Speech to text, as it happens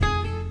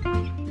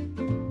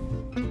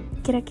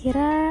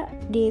Kira-kira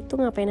dia itu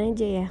ngapain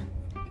aja ya?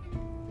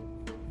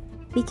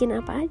 Bikin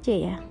apa aja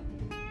ya?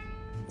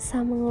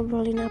 Sama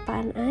ngobrolin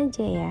apaan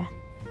aja ya?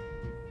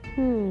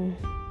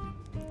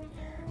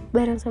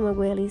 Bareng sama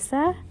gue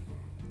Lisa,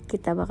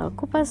 kita bakal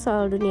kupas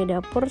soal dunia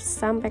dapur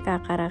sampai ke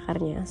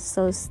akar-akarnya.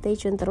 So stay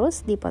tune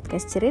terus di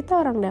podcast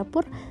Cerita Orang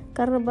Dapur,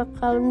 karena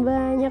bakalan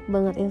banyak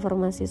banget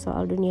informasi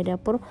soal dunia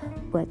dapur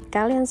buat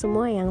kalian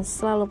semua yang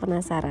selalu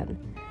penasaran.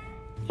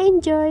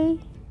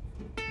 Enjoy!